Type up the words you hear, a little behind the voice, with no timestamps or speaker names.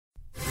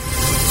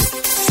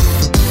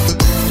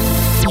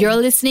You're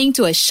listening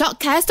to a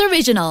Shockcast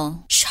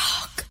original.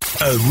 Shock.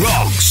 A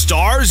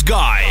Rockstar's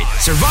Guide,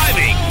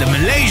 surviving the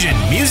Malaysian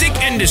music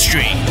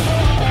industry.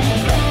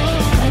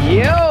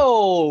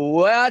 Yo,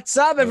 what's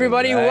up,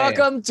 everybody? Right.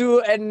 Welcome to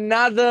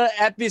another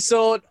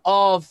episode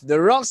of the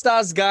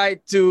Rockstar's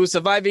Guide to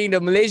Surviving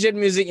the Malaysian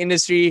Music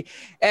Industry.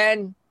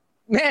 And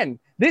man,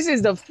 this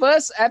is the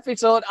first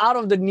episode out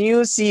of the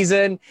new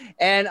season,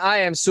 and I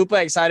am super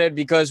excited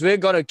because we're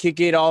going to kick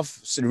it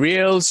off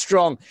real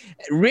strong.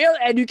 Real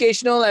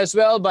educational as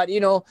well, but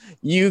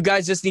you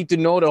guys just need to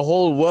know the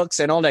whole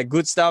works and all that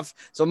good stuff.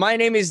 So my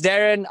name is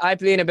Darren. I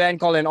play in a band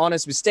called An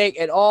Honest Mistake,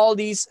 and all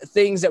these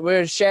things that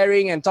we're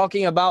sharing and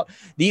talking about,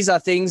 these are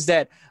things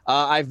that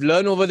I've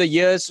learned over the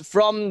years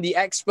from the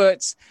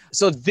experts.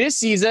 So this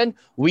season,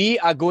 we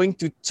are going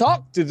to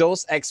talk to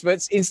those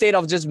experts instead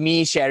of just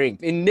me sharing.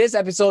 In this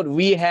episode,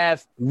 we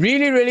have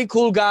really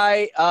cool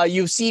guy.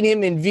 You've seen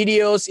him in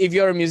videos. If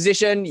you're a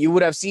musician, you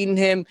would have seen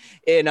him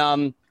in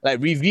like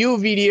review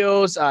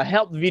videos,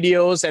 help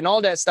videos, and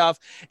all that stuff.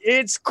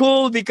 It's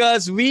cool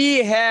because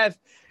we have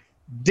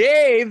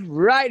Dave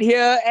right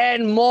here,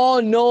 and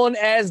more known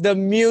as the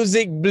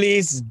Music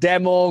Bliss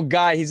demo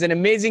guy. He's an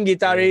amazing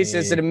guitarist,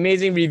 he's an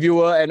amazing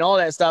reviewer and all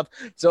that stuff.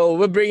 So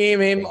we're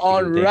bringing him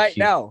on right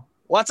now.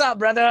 What's up,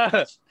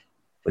 brother?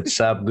 What's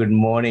up? Good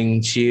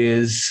morning.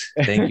 Cheers.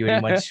 Thank you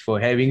very much for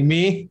having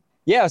me.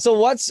 Yeah, so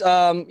what's,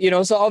 so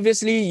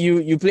obviously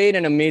you play in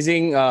an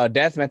amazing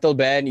death metal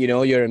band,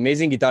 you're an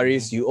amazing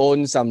guitarist, you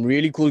own some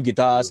really cool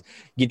guitars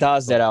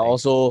that are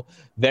also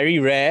very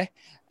rare.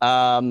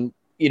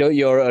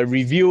 You're a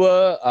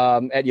reviewer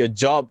at your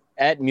job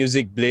at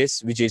Music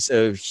Bliss, which is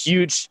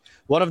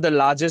one of the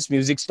largest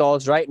music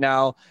stores right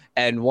now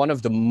and one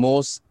of the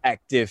most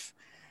active.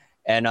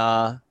 And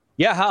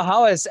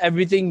how has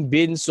everything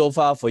been so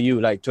far for you,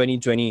 like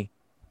 2020?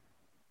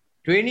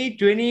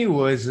 2020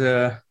 was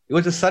a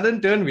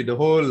sudden turn with the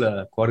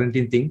whole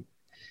quarantine thing.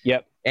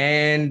 Yep.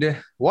 And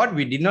what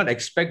we did not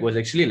expect was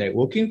actually like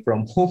working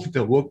from home,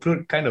 the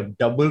workload kind of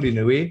doubled in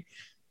a way.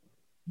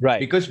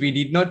 Right. Because we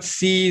did not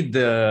see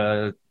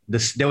there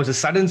was a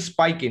sudden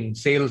spike in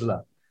sales.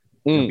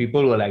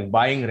 People were like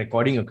buying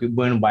recording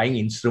equipment, buying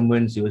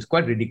instruments. It was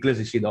quite ridiculous.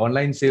 You see the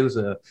online sales,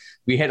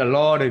 we had a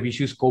lot of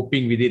issues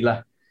coping with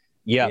it.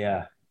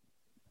 Yeah.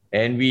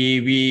 And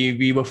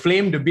we were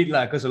flamed a bit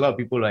because a lot of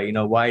people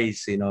are, why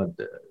is,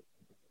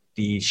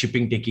 the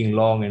shipping taking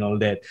long and all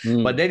that.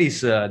 But that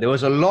is, there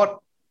was a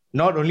lot,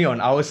 not only on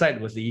our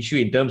side was the issue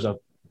in terms of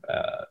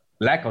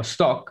lack of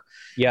stock.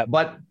 Yeah,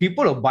 but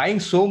people are buying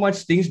so much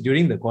things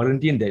during the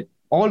quarantine that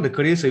all the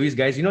courier service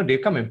guys, they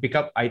come and pick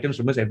up items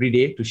from us every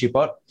day to ship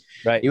out.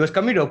 Right. It was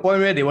coming to a point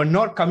where they were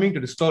not coming to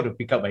the store to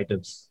pick up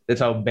items. That's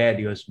how bad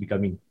it was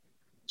becoming.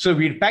 So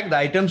we pack the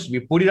items,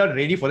 we put it out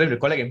ready for them to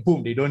collect, and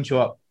boom, they don't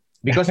show up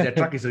because their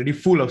truck is already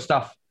full of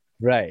stuff.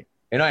 Right.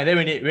 And then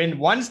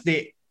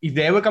if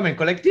they ever come and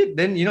collect it,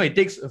 then it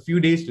takes a few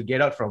days to get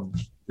out from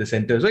the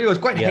center. So it was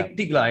quite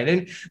hectic. And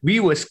then we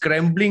were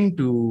scrambling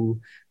to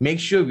make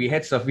sure we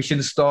had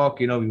sufficient stock.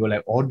 We were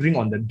like ordering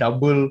on the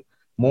double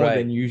more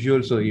than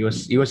usual. So it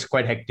was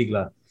quite hectic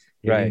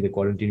during the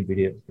quarantine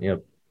period.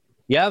 Yep.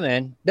 Yeah,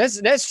 man.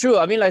 That's true.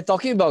 I mean, like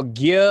talking about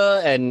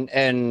gear and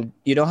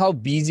how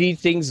busy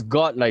things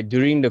got like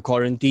during the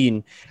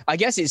quarantine. I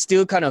guess it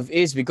still kind of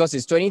is because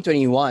it's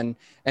 2021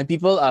 and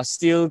people are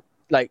still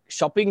like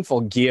shopping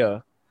for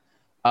gear.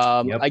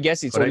 I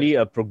guess it's only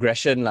a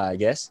progression, I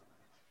guess.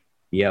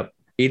 Yep.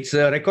 It's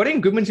recording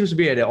equipment seems to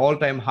be at an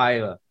all-time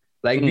high.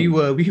 Like we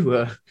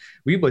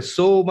were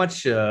so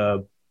much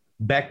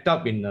backed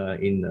up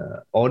in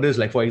orders.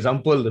 Like for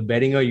example, the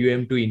Behringer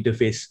UM2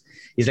 interface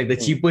is like the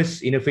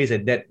cheapest interface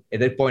at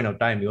that point of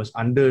time. It was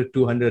under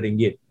 200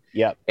 ringgit.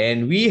 Yeah.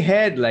 And we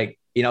had like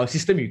in our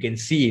system, you can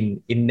see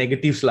in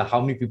negatives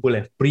how many people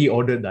have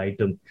pre-ordered the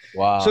item.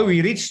 Wow. So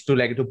we reached to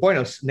like the point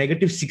of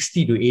negative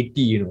 60 to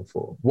 80,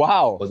 for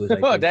those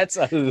items. That's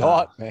a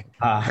lot, man.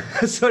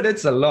 So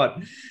that's a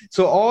lot.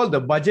 So all the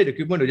budget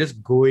equipment were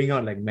just going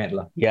out like mad.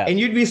 Yeah. And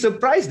you'd be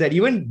surprised that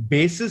even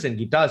basses and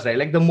guitars, right?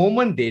 Like the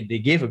moment they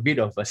gave a bit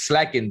of a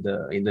slack in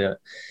the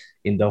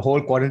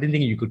whole quarantine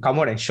thing, you could come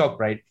out and shop,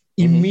 right?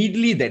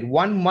 Immediately that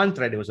 1 month,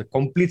 right, there was a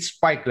complete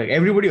spike. Like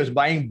everybody was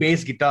buying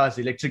bass guitars,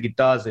 electric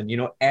guitars, and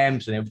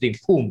amps and everything.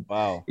 Boom!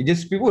 Wow!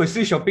 People were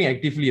still shopping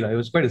actively. It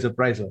was quite a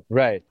surprise.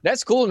 Right.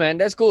 That's cool, man.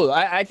 That's cool.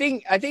 I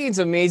think it's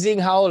amazing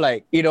how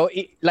like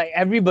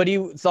everybody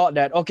thought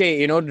that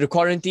the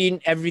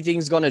quarantine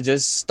everything's gonna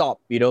just stop.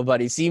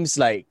 But it seems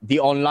like the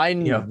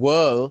online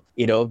world,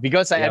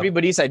 because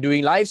everybody's like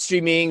doing live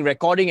streaming,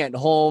 recording at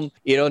home.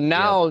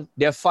 Now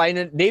they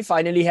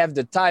finally have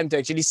the time to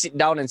actually sit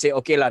down and say,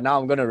 okay,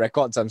 now I'm gonna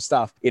record some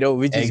stuff,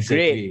 which is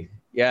great.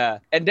 Yeah.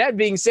 And that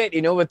being said,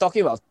 we're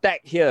talking about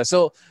tech here.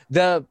 So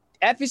the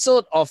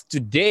episode of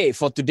today,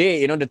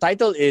 the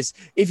title is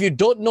If You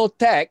Don't Know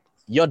Tech,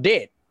 You're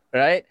Dead,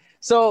 right?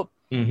 So,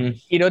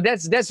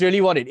 that's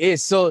really what it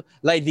is. So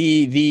like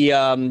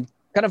the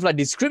kind of like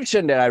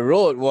description that I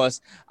wrote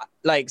was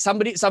like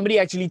somebody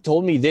actually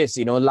told me this,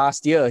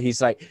 last year.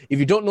 He's like, if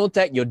you don't know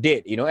tech, you're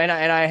dead, and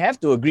I have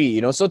to agree,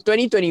 So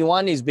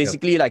 2021 is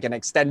basically like an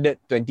extended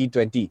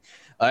 2020.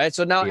 All right.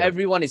 So now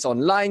everyone is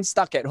online,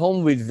 stuck at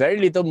home with very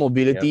little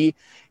mobility,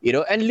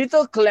 and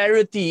little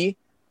clarity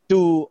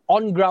to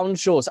on-ground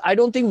shows. I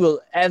don't think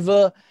we'll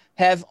ever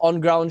have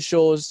on-ground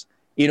shows,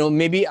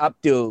 maybe up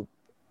till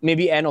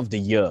maybe end of the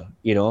year,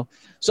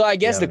 So I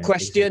guess the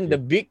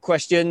big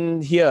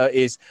question here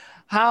is,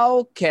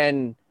 how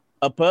can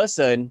a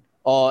person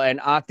or an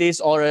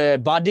artist or a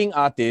budding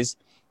artist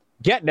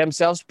get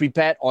themselves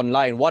prepared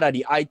online? What are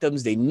the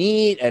items they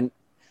need?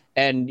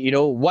 And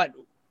what,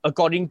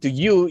 according to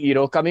you,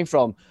 coming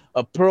from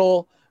a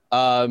pro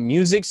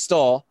music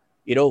store,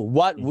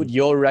 what would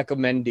your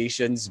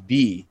recommendations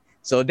be?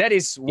 So that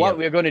is what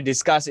we're going to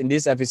discuss in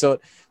this episode.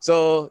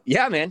 So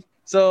yeah, man.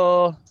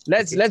 So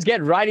let's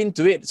get right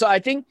into it. So I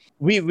think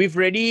we've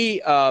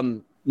already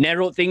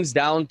narrowed things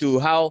down to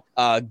how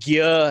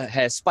gear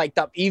has spiked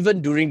up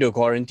even during the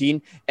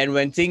quarantine, and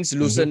when things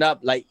loosened up,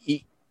 like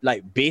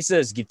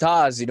basses,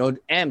 guitars,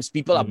 amps,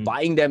 people are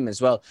buying them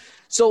as well.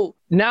 So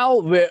now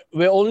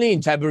we're only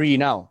in February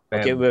now.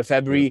 Okay, we're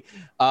February.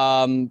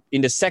 In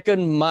the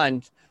second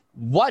month,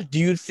 what do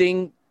you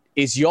think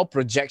is your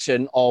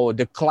projection or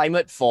the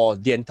climate for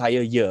the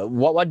entire year?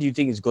 What do you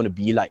think is going to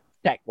be like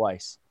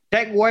tech-wise?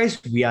 Tech-wise,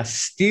 we are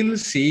still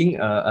seeing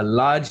a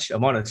large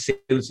amount of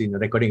sales in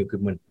recording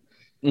equipment.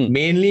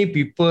 Mainly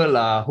people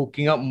are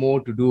hooking up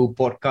more to do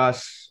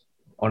podcasts,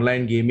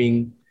 online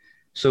gaming.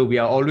 So we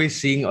are always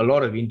seeing a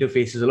lot of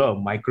interfaces, a lot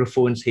of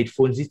microphones,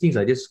 headphones. These things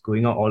are just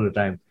going out all the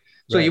time.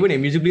 So even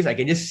in Music Bliss, I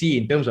can just see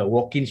in terms of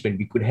walk-ins, when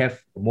we could have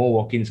more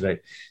walk-ins, right?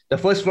 The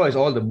first floor is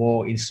all the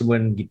more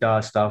instrument,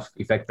 guitar stuff,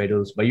 effect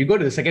pedals. But you go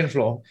to the second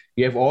floor,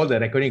 you have all the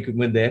recording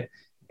equipment there.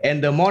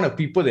 And the amount of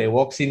people that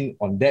walks in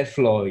on that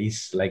floor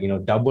is like,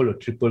 double or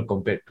triple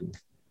compared to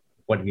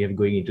what we have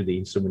going into the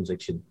instrument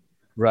section.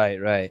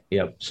 Right.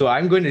 Yeah. So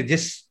I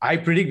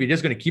predict we're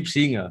just going to keep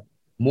seeing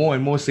more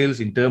and more sales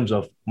in terms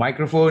of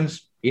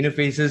microphones,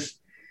 interfaces,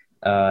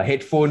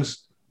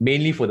 headphones,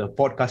 mainly for the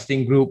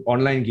podcasting group,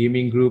 online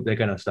gaming group, that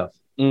kind of stuff.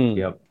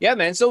 Yeah,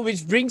 man. So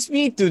which brings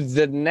me to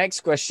the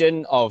next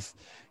question of,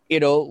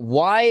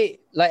 why,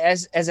 like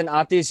as an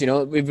artist,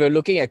 if we're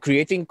looking at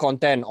creating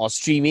content or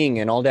streaming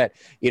and all that,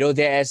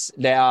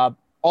 there are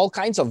all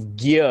kinds of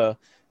gear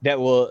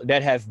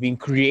that have been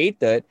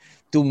created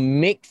to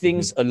make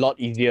things a lot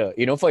easier.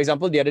 For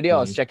example, the other day I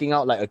was checking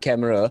out like a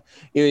camera.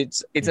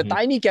 It's a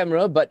tiny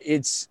camera, but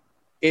it's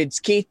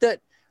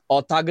catered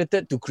or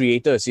targeted to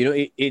creators.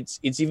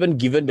 It's even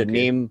given the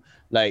name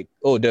like,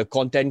 the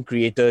content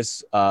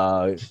creators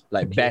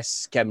like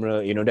best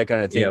camera, that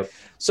kind of thing.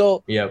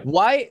 So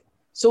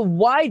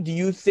why do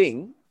you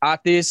think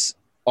artists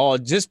or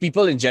just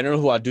people in general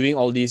who are doing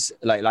all these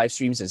like live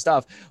streams and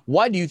stuff,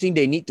 why do you think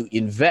they need to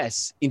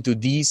invest into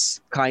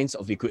these kinds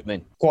of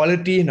equipment?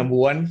 Quality, number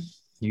one.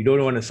 You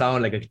don't want to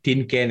sound like a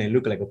tin can and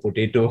look like a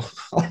potato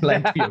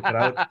online to your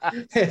crowd.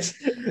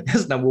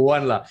 That's number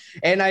one.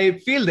 And I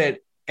feel that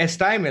as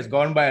time has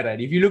gone by,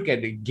 right, if you look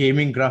at the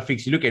gaming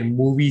graphics, you look at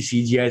movie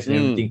CGIs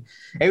and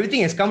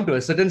everything has come to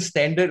a certain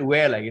standard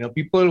where, like,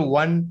 people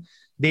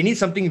they need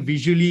something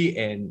visually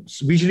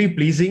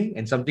pleasing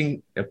and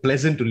something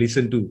pleasant to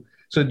listen to.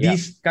 So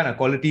these kind of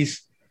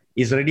qualities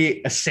is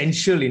already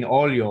essential in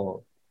all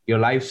your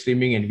live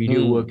streaming and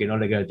video work and all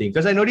that kind of thing.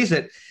 Because I noticed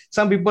that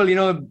some people,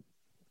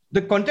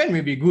 the content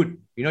may be good.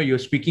 You're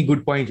speaking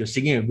good points, you're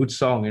singing a good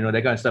song, that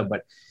kind of stuff.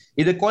 But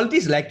if the quality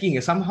is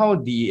lacking, somehow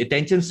the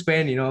attention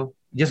span,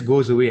 just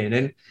goes away. And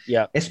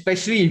then,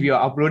 especially if you're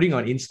uploading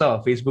on Insta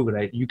or Facebook,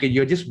 right,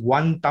 you're just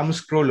one thumb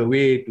scroll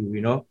away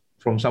to,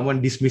 from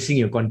someone dismissing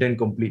your content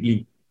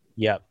completely.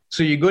 Yeah.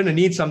 So you're going to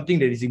need something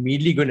that is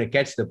immediately going to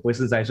catch the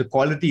person's eye. So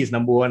quality is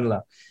number one.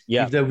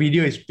 Yeah. If the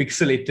video is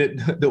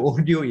pixelated, the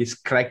audio is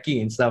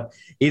cracking and stuff,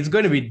 it's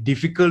going to be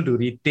difficult to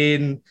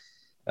retain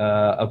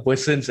a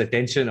person's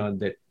attention on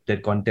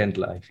that content,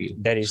 I feel.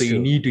 That is so true.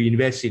 You need to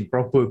invest in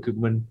proper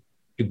equipment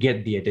to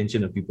get the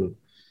attention of people.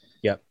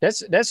 Yeah,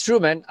 that's true,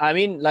 man. I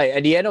mean, like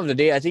at the end of the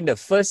day, I think the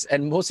first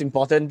and most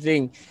important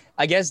thing,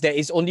 I guess there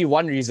is only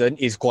one reason,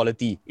 is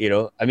quality.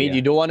 I mean,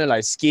 you don't want to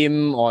like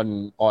skim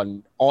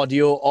on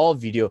audio or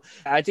video.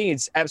 I think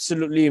it's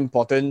absolutely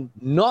important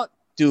not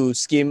to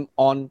skim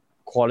on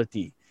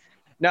quality.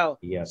 Now,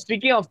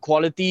 speaking of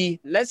quality,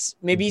 let's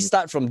maybe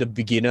start from the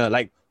beginner.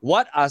 Like,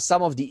 what are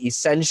some of the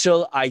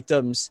essential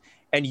items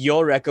and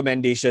your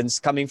recommendations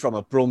coming from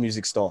a pro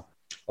music store?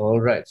 All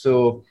right.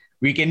 So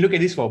we can look at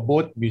this for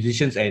both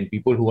musicians and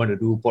people who want to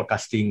do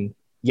podcasting,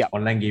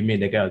 online gaming,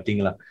 that kind of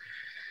thing.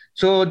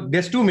 So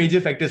there's two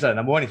major factors.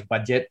 Number one is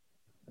budget.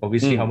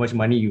 Obviously, how much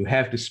money you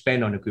have to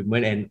spend on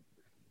equipment. And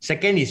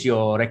second is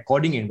your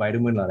recording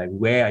environment. Like,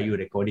 where are you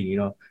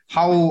recording?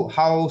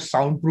 How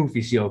soundproof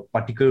is your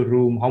particular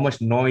room? How much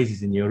noise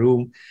is in your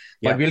room?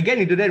 But we'll get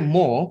into that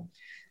more.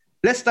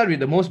 Let's start with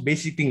the most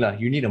basic thing.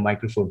 You need a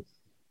microphone.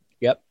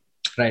 Yep.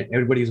 right?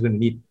 Everybody's going to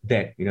need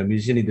that.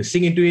 Musicians need to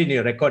sing into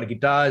it, record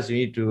guitars, you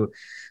need to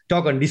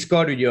talk on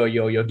Discord with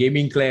your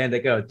gaming clan,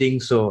 that kind of thing.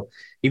 So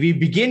if we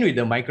begin with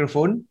the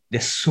microphone,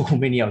 there's so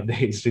many out there.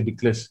 It's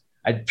ridiculous.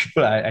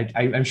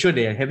 I'm sure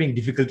they are having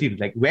difficulty.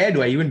 Like, where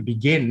do I even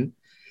begin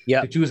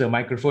to choose a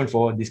microphone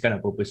for these kind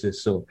of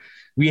purposes? So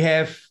we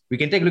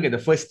can take a look at the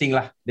first thing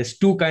lah. There's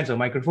two kinds of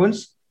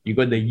microphones. You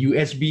got the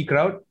USB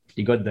crowd,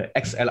 you got the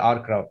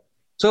XLR crowd.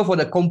 So for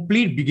the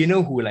complete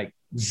beginner who like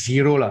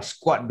zero lah,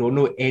 squat, don't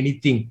know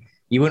anything,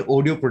 even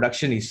audio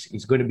production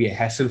is going to be a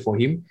hassle for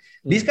him.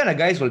 These kind of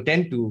guys will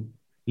tend to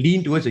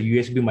lean towards a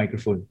USB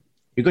microphone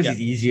because it's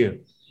easier.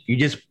 You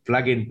just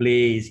plug and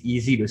play. It's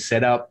easy to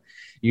set up.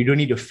 You don't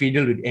need to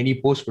fiddle with any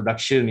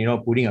post-production,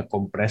 putting a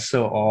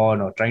compressor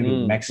on or trying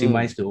to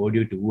maximize the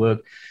audio to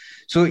work.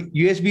 So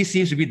USB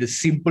seems to be the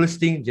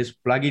simplest thing.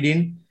 Just plug it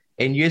in.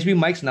 And USB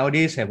mics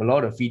nowadays have a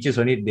lot of features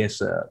on it.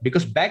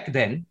 Because back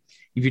then,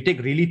 if you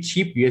take really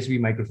cheap USB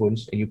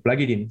microphones and you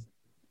plug it in,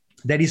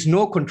 there is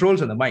no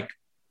controls on the mic.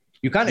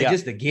 You can't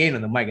adjust the gain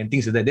on the mic and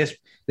things like that.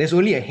 There's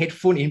only a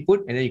headphone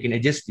input, and then you can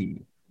adjust the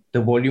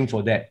volume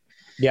for that.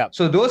 Yeah.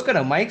 So those kind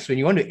of mics, when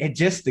you want to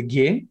adjust the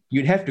gain,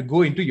 you'd have to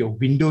go into your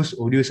Windows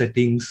audio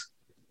settings,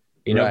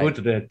 go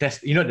to the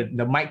test,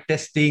 the mic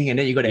testing, and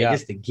then you got to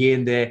adjust the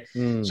gain there.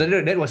 So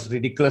that was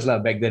ridiculous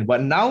back then.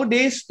 But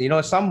nowadays,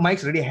 some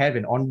mics already have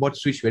an onboard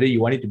switch, whether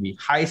you want it to be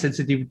high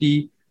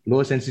sensitivity,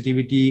 low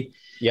sensitivity.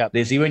 Yeah.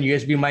 There's even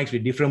USB mics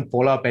with different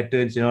polar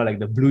patterns, like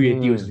the Blue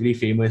Yeti was really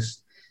famous.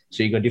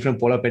 So you got different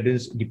polar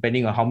patterns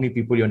depending on how many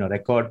people you want to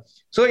record.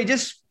 So it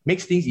just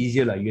makes things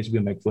easier, like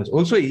USB microphones.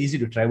 Also, it's easy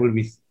to travel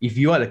with. If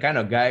you are the kind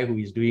of guy who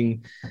is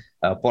doing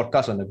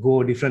podcasts on the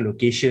go, different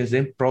locations,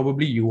 then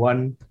probably you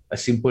want a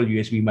simple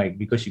USB mic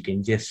because you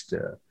can just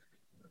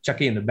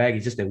chuck it in the bag.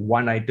 It's just a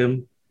one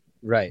item,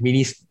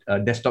 mini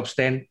desktop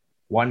stand,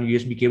 one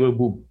USB cable,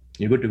 boom,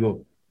 you're good to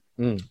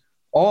go.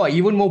 Or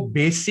even more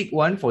basic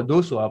one for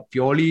those who are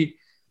purely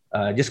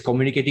just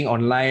communicating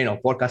online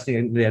or podcasting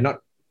and they're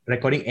not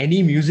recording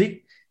any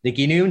music, they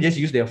can even just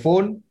use their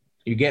phone.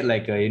 You get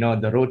like,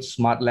 the Rode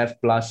Smart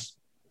Left Plus.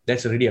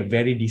 That's already a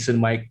very decent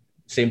mic.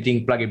 Same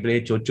thing, plug and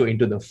play, chocho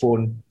into the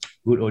phone.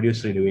 Good audio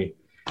straight away.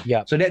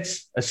 Yeah. So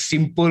that's a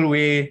simple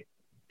way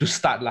to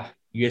start lah,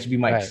 USB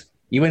mics. Right.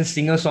 Even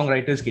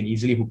singer-songwriters can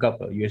easily hook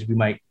up a USB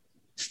mic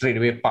straight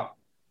away. Pop,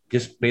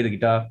 just play the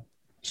guitar,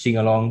 sing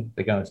along,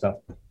 that kind of stuff.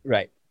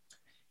 Right.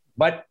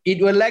 But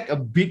it will lack a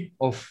bit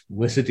of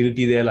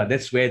versatility there lah.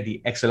 That's where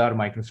the XLR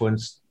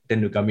microphones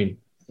tend to come in.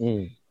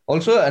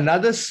 Also,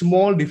 another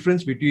small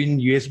difference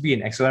between USB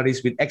and XLR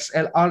is with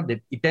XLR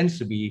that it tends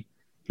to be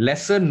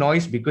lesser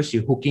noise because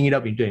you're hooking it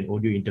up into an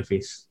audio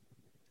interface.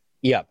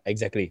 Yeah,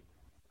 exactly.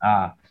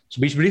 So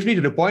which brings me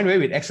to the point where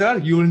with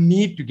XLR, you'll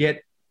need to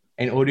get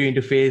an audio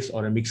interface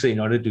or a mixer in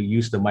order to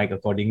use the mic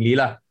accordingly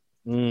lah.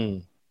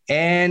 And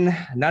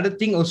another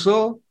thing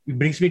also, it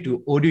brings me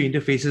to audio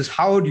interfaces.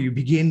 How do you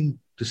begin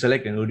to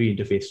select an audio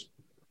interface?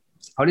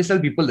 How do you tell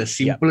people the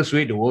simplest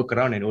way to work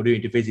around an audio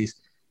interface is,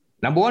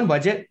 number one,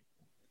 budget.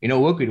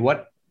 Work with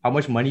how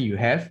much money you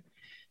have,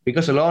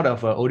 because a lot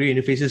of audio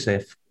interfaces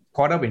have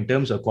caught up in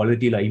terms of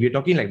quality. Like if you're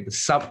talking like the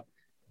sub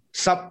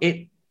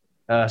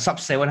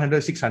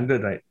 700,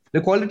 600, right?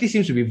 The quality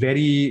seems to be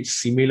very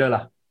similar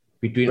lah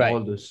between all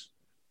those.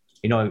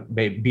 Be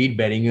it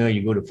Behringer,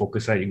 you go to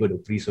Focusrite, you go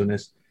to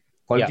PreSonus.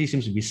 Quality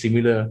seems to be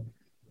similar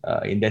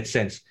in that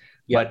sense.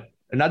 But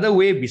another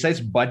way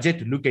besides budget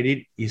to look at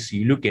it is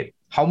you look at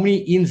how many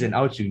ins and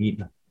outs you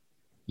need.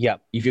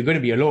 If you're going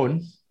to be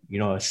alone,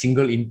 a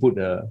single input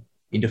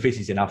interface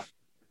is enough.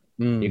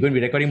 You're going to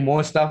be recording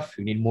more stuff,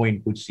 you need more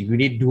inputs. If you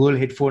need dual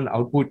headphone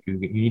output, you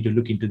need to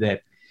look into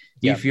that.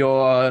 If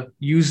you're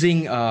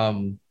using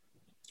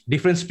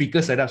different speaker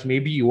setups,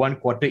 maybe you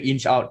want quarter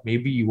inch out,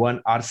 maybe you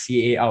want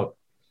RCA out.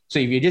 So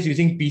if you're just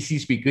using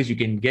PC speakers, you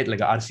can get like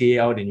a RCA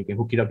out and you can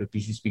hook it up to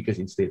PC speakers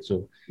instead.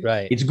 So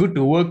it's good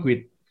to work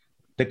with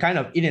the kind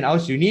of in and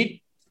outs you need.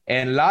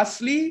 And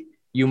lastly,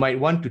 you might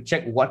want to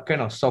check what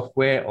kind of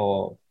software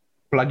or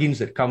plugins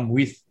that come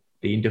with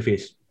the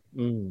interface.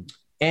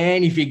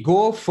 And if you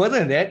go further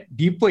than that,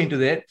 deeper into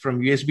that from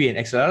USB and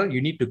XLR,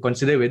 you need to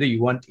consider whether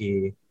you want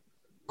a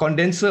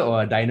condenser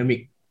or a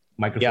dynamic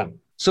microphone.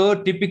 So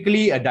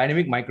typically a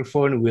dynamic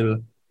microphone will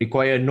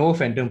require no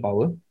phantom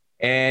power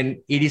and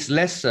it is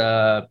less,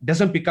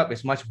 doesn't pick up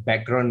as much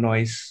background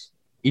noise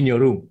in your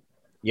room.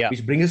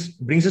 Which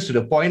brings us to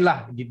the point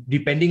lah,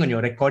 depending on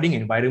your recording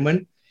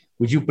environment,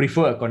 would you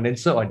prefer a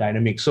condenser or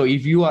dynamic? So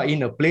if you are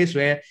in a place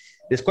where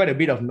there's quite a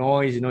bit of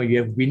noise, you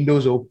have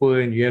windows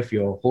open, you have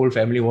your whole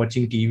family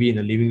watching TV in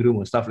the living room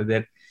or stuff like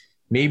that,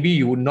 maybe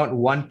you would not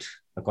want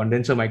a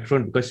condenser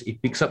microphone because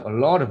it picks up a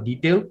lot of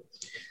detail.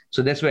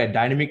 So that's where a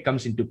dynamic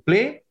comes into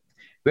play.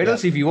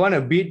 Whereas if you want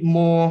a bit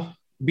more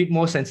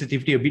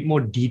sensitivity, a bit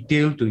more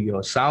detail to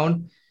your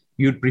sound,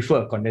 you'd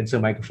prefer a condenser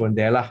microphone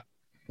there lah.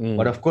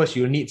 But of course,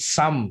 you'll need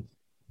some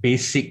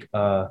basic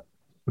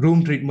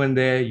room treatment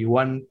there. You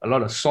want a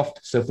lot of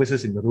soft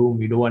surfaces in the room.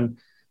 You don't want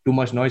too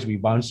much noise be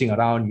bouncing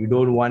around. You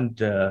don't want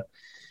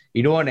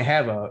You don't want to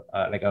have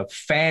a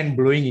fan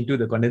blowing into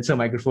the condenser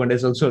microphone.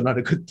 That's also not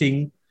a good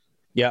thing.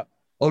 Yeah.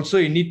 Also,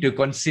 you need to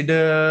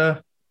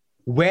consider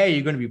where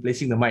you're going to be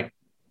placing the mic.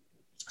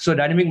 So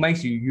dynamic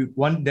mics, you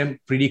want them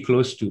pretty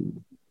close to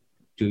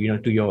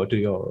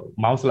your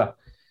mouth lah.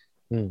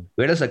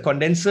 Whereas a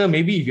condenser,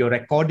 maybe if you're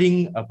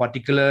recording a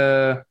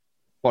particular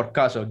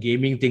podcast or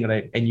gaming thing,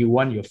 right, and you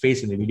want your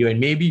face in the video, and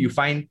maybe you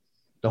find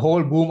the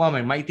whole boom arm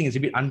and mic thing is a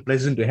bit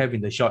unpleasant to have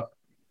in the shot.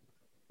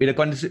 With a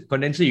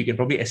condenser, you can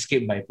probably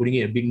escape by putting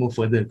it a bit more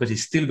further because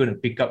it's still going to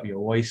pick up your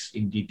voice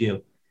in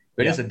detail.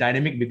 Whereas a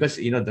dynamic, because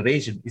the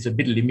range is a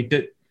bit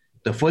limited,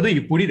 the further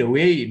you put it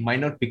away, it might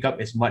not pick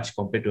up as much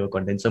compared to a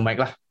condenser mic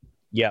lah.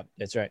 Yeah,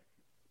 that's right.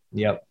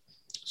 Yeah.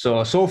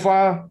 So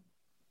far,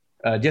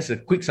 just a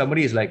quick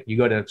summary is like you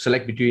got to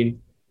select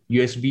between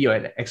USB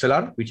or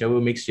XLR,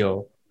 whichever makes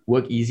your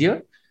work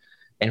easier.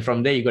 And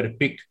from there, you got to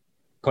pick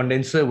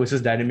condenser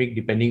versus dynamic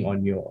depending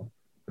on your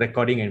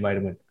recording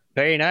environment.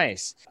 Very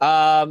nice.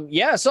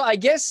 So I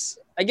guess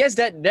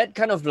that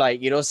kind of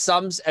like,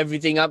 sums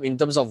everything up in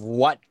terms of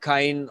what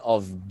kind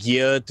of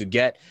gear to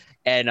get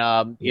and,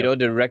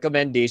 the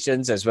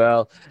recommendations as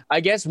well. I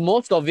guess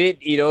most of it,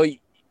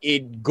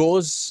 it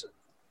goes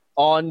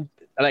on,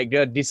 like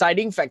the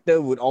deciding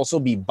factor would also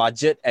be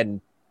budget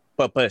and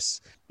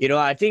purpose.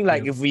 I think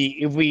like if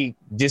we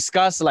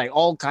discuss like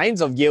all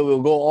kinds of gear,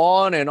 we'll go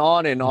on and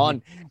on and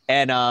on.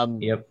 And,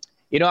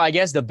 I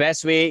guess the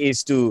best way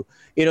is to,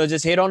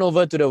 just head on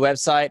over to the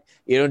website.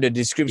 The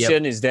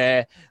description is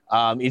there.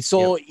 It's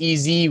so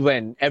easy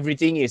when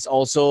everything is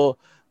also,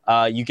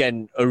 you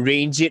can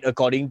arrange it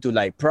according to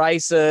like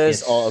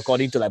prices or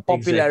according to like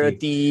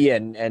popularity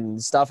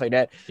and stuff like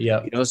that.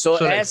 Yeah. So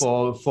like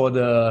for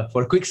the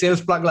quick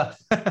sales plug lah.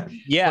 For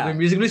the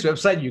Music Bliss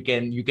website, you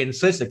can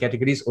search the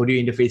categories: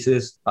 audio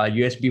interfaces,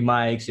 USB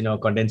mics,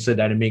 condenser,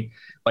 dynamic.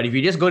 But if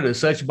you just go to the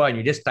search bar and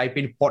you just type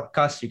in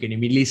podcast, you can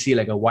immediately see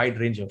like a wide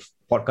range of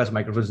podcast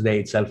microphones there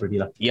itself already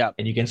lah. Yeah.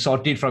 And you can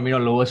sort it from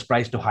lowest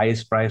price to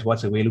highest price,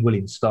 what's available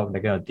in stock,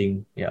 that kind of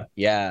thing. Yeah.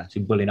 Yeah.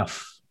 Simple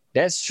enough.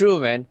 That's true,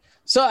 man.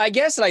 So I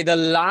guess like the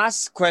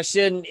last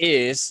question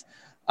is,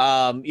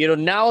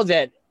 now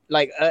that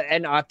like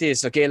an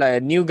artist, okay, like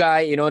a new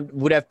guy,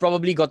 would have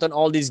probably gotten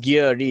all this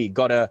gear already.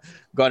 Got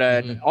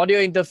an audio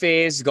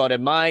interface, got a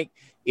mic,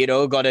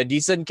 got a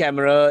decent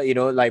camera,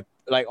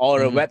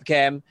 or a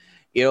webcam.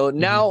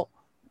 Now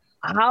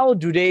how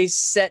do they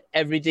set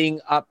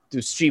everything up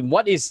to stream?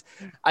 What is,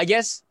 I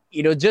guess,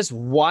 just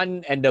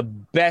one and the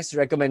best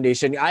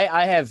recommendation?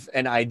 I have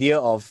an idea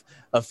of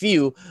a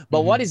few,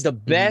 but what is the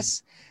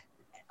best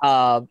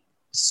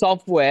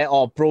software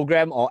or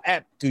program or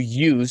app to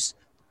use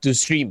to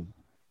stream?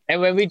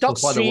 And when we talk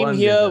stream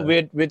here,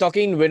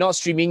 we're not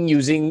streaming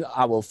using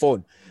our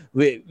phone.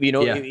 It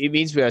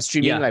means we are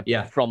streaming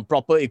from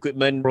proper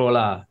equipment. Pro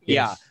lah. Yes.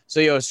 Yeah. So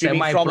you're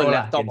streaming from a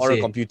laptop or a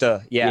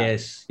computer. Yeah.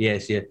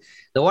 Yes.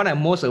 The one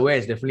I'm most aware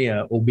is definitely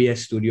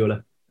OBS Studio lah.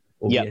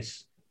 OBS. Yep.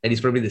 That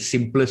is probably the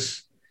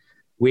simplest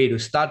way to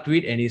start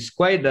with, and it's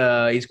quite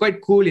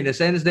cool in the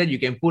sense that you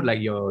can put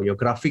like your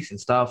graphics and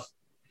stuff.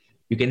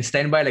 You can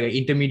stand by like an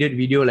intermediate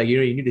video, like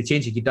you need to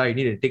change the guitar, you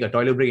need to take a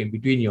toilet break in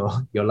between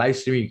your live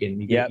stream. You can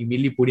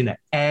immediately put in an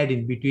ad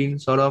in between,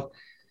 sort of.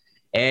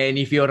 And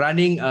if you're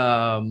running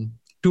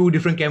two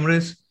different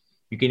cameras,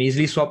 you can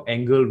easily swap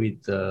angle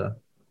with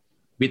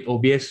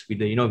OBS.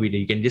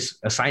 You can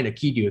just assign a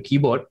key to your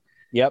keyboard.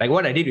 Yeah. Like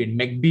what I did with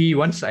MacB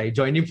once I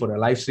joined him for a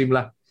live stream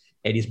lah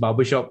at his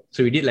barbershop.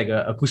 So we did like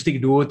a acoustic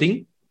duo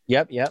thing.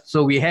 Yep.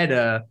 So we had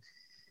a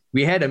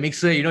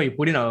mixer, you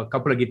put in a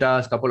couple of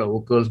guitars, couple of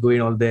vocals going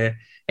all there.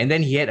 And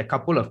then he had a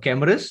couple of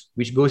cameras,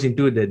 which goes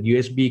into the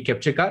USB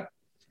capture card.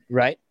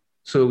 Right.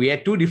 So we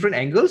had two different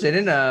angles,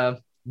 and then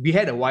we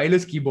had a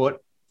wireless keyboard.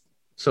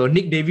 So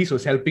Nick Davies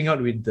was helping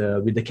out with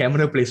the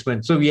camera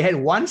placement. So we had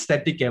one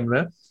static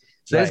camera.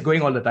 So that's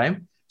going all the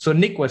time. So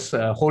Nick was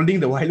holding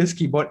the wireless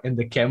keyboard and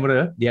the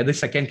camera, the other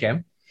second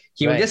cam.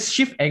 He will just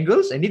shift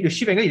angles, and need to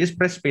shift angle, you just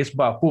press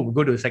spacebar, boom,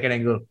 go to the second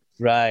angle.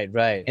 Right.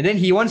 And then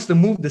he wants to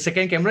move the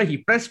second camera, he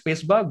press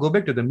spacebar, go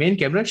back to the main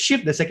camera,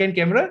 shift the second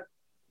camera,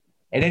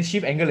 and then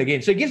shift angle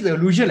again. So it gives the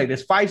illusion like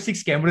there's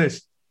 5-6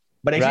 cameras,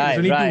 but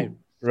actually there's only two.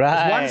 Right.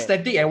 There's one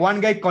static and one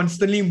guy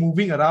constantly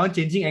moving around,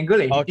 changing angle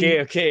and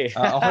hitting a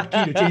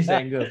hotkey to change the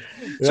angle.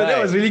 So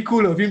that was really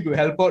cool of him to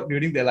help out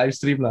during the live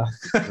stream lah.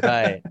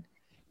 Right.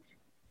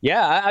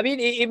 Yeah, I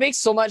mean, it makes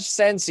so much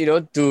sense, to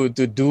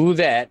do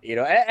that,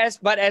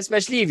 but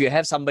especially if you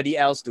have somebody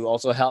else to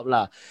also help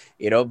lah,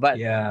 but,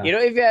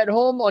 if you're at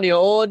home on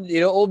your own,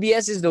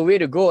 OBS is the way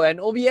to go.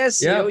 And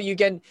OBS, you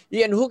can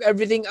hook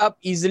everything up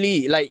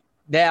easily. Like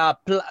there are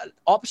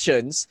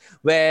options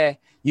where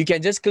you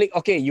can just click,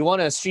 okay, you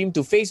want to stream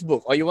to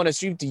Facebook, or you want to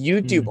stream to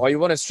YouTube, or you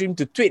want to stream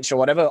to Twitch or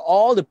whatever.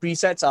 All the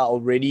presets are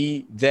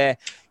already there.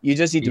 You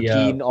just need to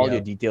key in all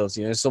your details.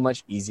 It's so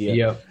much easier.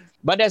 Yeah.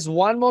 But there's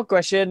one more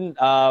question,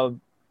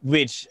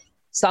 which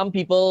some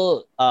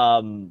people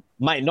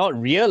might not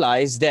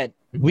realize, that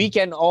we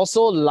can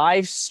also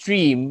live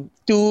stream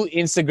to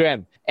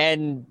Instagram.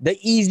 And the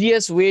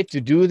easiest way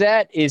to do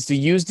that is to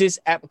use this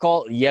app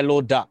called Yellow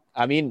Duck.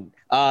 I mean,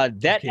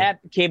 That app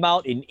came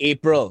out in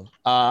April.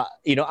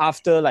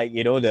 After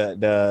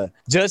the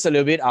just a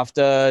little bit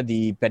after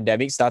the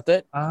pandemic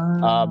started.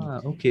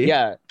 Okay.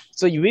 Yeah.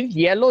 So with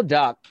Yellow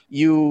Duck,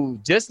 you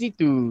just need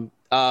to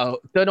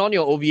turn on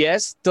your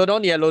OBS, turn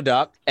on Yellow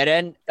Duck, and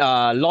then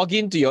log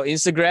into your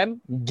Instagram,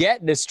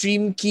 get the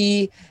stream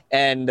key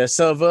and the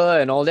server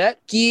and all that,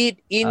 key it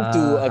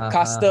into a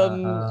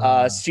custom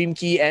stream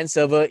key and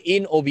server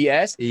in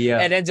OBS,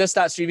 and then just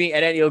start streaming,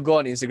 and then it'll go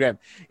on Instagram.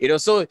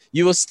 So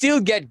you will still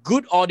get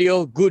good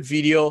audio, good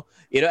video,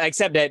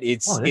 except that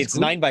it's cool.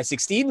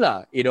 9:16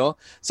 lah,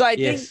 So I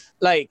think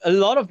like a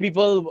lot of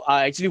people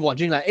are actually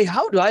wondering like, hey,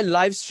 how do I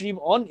live stream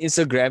on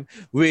Instagram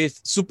with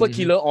super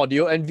killer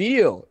audio and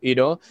video,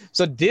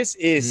 So this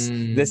is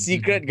the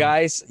secret,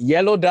 guys.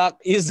 Yellow Duck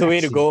is the way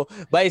to go,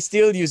 but it's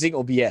still using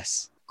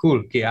OBS.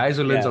 Cool. Okay, I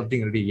also learned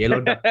something already. Yellow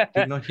Duck.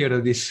 Did not hear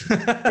of this.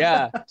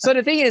 Yeah. So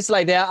the thing is,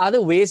 like, there are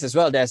other ways as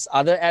well. There's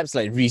other apps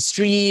like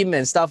Restream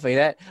and stuff like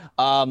that.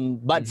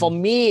 But for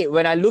me,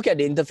 when I look at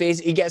the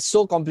interface, it gets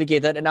so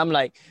complicated, and I'm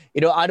like,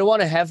 I don't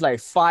want to have like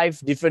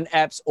 5 different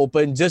apps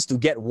open just to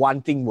get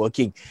one thing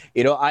working.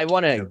 I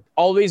want to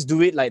always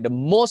do it like the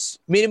most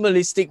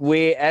minimalistic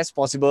way as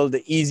possible,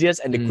 the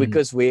easiest and the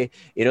quickest way.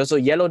 So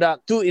Yellow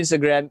Duck to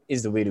Instagram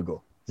is the way to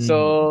go.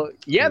 So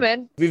yeah,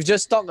 man, we've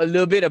just talked a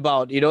little bit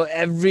about,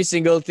 every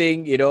single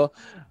thing,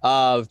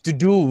 to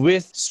do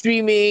with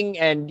streaming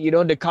and,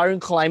 the current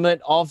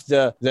climate of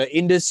the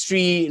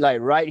industry,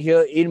 like right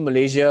here in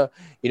Malaysia.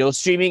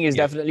 Streaming is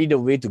definitely the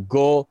way to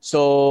go.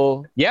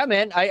 So yeah,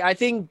 man, I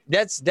think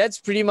that's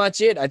pretty much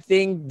it. I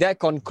think that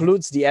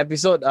concludes the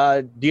episode.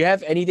 Do you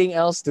have anything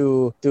else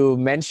to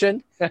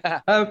mention?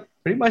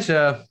 Pretty much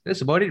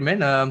that's about it,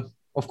 man.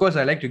 Of course,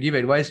 I like to give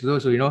advice to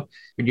those who,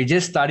 when you're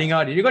just starting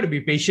out, you got to be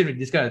patient with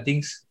these kind of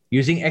things.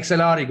 Using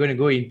XLR, you're going to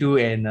go into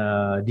an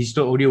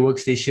digital audio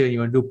workstation, you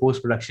want to do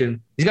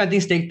post-production. These kind of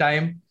things take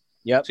time.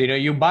 Yep. So,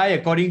 you buy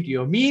according to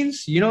your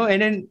means,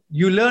 and then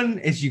you learn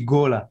as you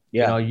go.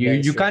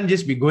 You can't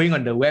just be going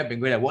on the web and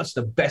going like, what's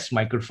the best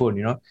microphone,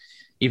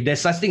 If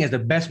there's such thing as the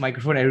best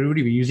microphone,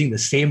 everybody will be using the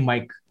same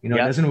mic. It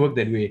doesn't work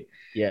that way.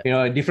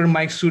 Yeah. Different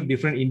mics suit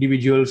different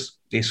individuals.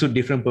 They suit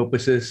different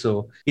purposes.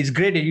 So it's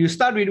great that you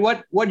start with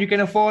what you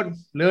can afford,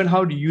 learn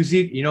how to use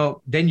it,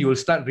 then you will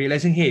start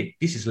realizing, hey,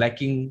 this is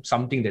lacking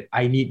something that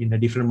I need in a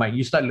different mic.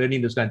 You start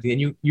learning those kind of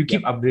things, and you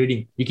keep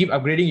upgrading. You keep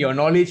upgrading your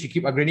knowledge, you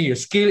keep upgrading your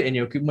skill and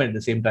your equipment at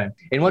the same time.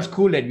 And what's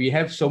cool that we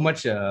have so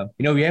much,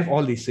 we have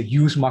all this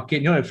used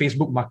market, the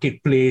Facebook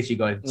marketplace, you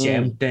got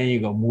Jam10, you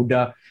got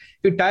Muda.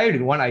 If you're tired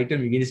with one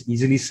item, you can just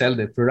easily sell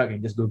the product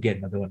and just go get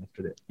another one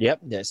after that. Yep,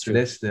 that's true. So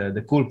that's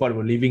the cool part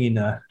we're living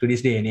in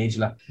today's day and age.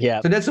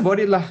 Yeah. So that's about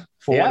it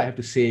for what I have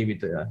to say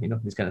with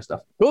this kind of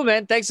stuff. Cool,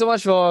 man. Thanks so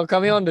much for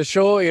coming on the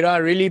show. I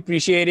really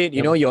appreciate it.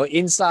 Your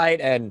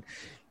insight and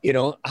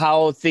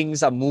how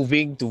things are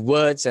moving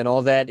towards and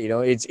all that.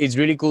 It's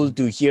really cool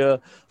to hear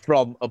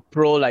from a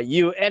pro like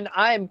you. And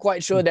I am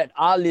quite sure that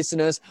our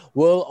listeners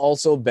will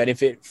also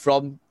benefit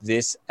from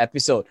this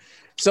episode.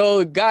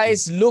 So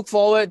guys, look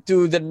forward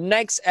to the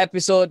next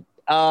episode.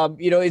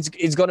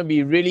 It's going to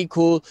be really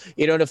cool.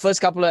 The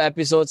first couple of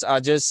episodes are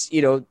just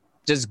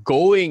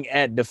going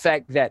at the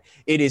fact that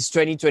it is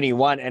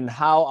 2021 and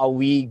how are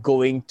we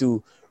going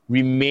to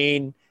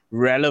remain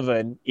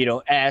relevant,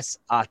 as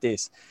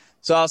artists.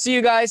 So I'll see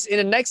you guys in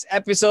the next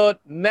episode.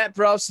 Matt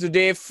Props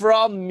today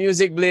from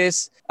Music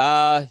Bliss.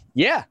 I'll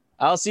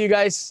see you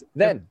guys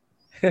then.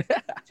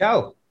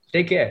 Ciao.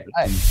 Take care.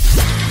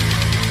 Bye.